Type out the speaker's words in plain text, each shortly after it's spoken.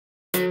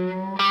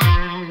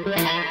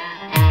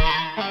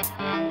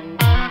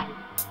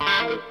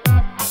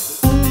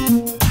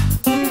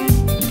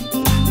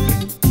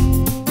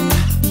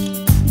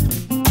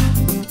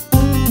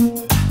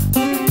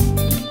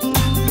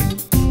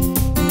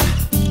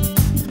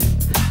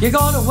You're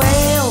gonna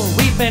wail,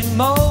 weep and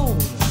moan,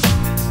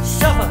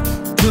 suffer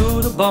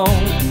to the bone.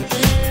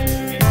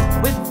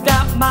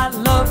 Without my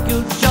love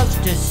you'll just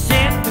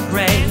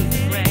disintegrate.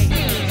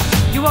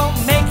 You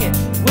won't make it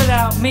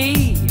without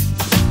me,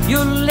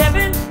 you'll live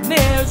in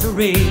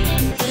misery.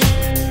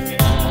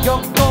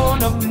 You're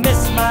gonna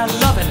miss my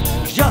loving,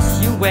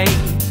 just you wait.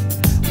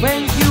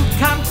 When you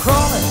come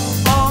crawling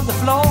on the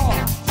floor,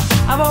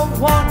 I won't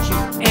want you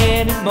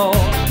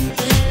anymore.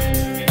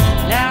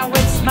 Now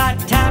it's my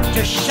time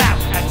to shout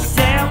and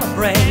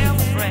celebrate.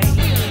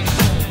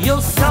 You'll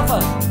suffer,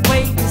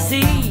 wait and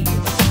see,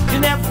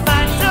 you'll never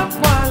find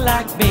someone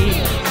like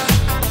me.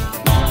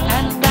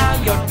 And now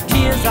your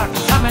tears are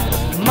coming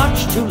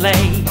much too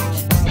late.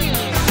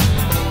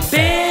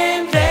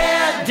 Been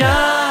there,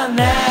 done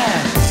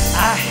that,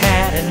 I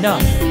had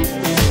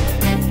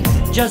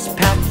enough. Just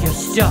pack your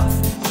stuff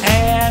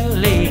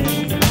and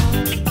leave.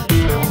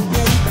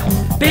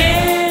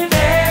 Been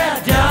there,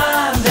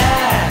 done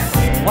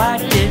that, why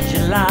did you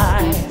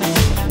lie?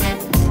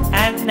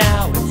 And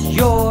now it's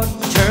your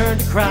turn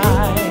to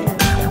cry.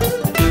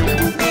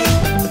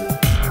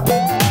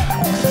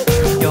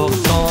 You're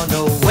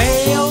gonna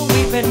wail,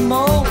 weep and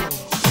moan,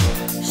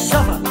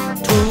 suffer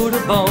to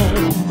the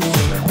bone.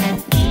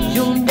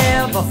 You'll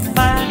never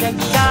find a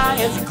guy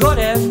as good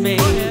as me.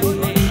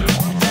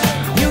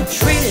 You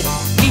treated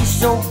me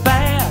so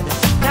bad,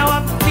 now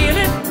I'm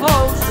feeling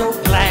oh so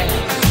glad.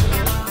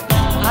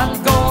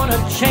 I'm gonna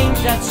change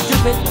that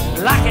stupid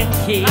lock and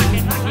key.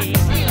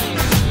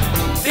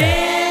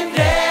 Been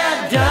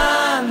there,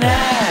 done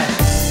that,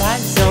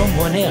 find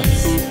someone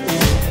else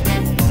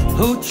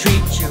who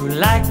treats you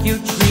like you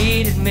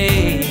treated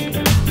me.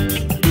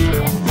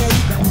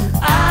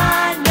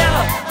 I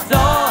never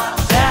thought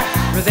that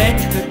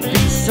revenge could be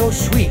so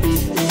sweet.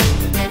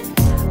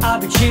 I'll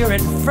be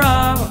cheering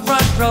from a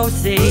front row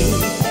seat.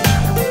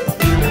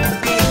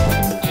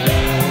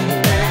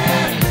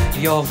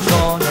 You're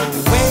gonna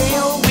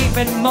wail, weep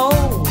and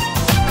moan,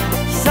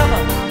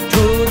 summer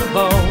to the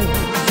bone.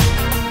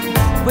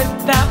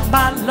 Without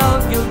my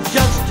love you'll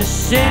just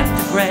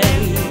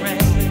disintegrate.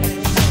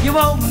 You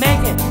won't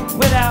make it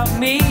without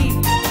me,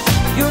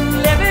 you'll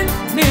live in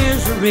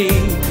misery.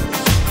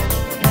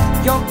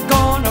 You're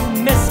gonna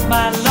miss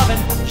my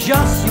loving,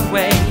 just you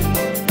wait.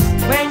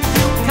 When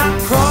you come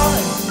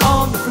crawling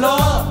on the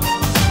floor,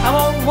 I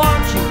won't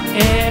want you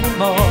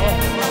anymore.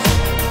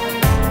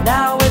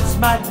 Now it's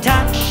my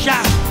time to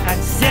shout and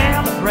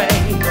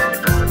celebrate.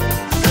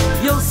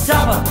 You'll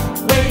suffer,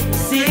 wait and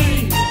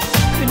see,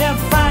 you never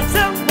find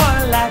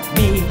someone like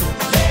me.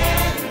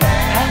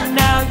 And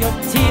now your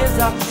tears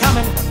are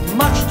coming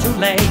much too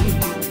late.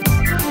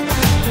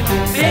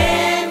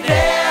 Been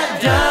there,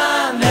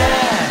 done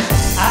that,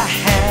 I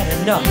had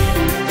enough.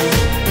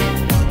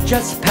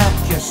 Just pack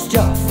your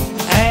stuff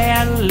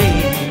and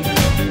leave.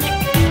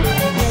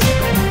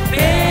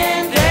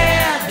 Been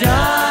there,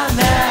 done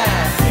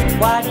that,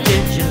 why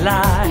did you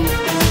lie?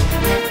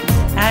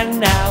 And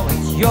now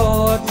it's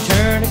your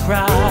turn to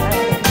cry.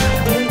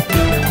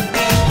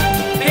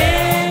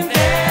 Been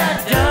there,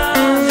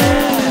 done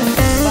that,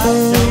 by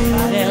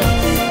somebody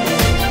else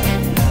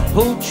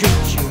who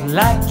treats you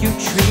like you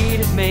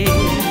treated me.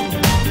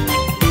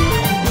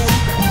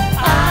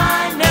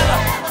 I never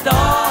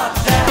thought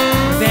that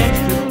revenge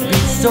could be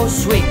so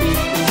sweet.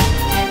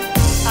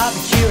 I'll be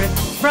cheering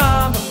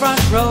from the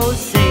front row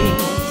seat.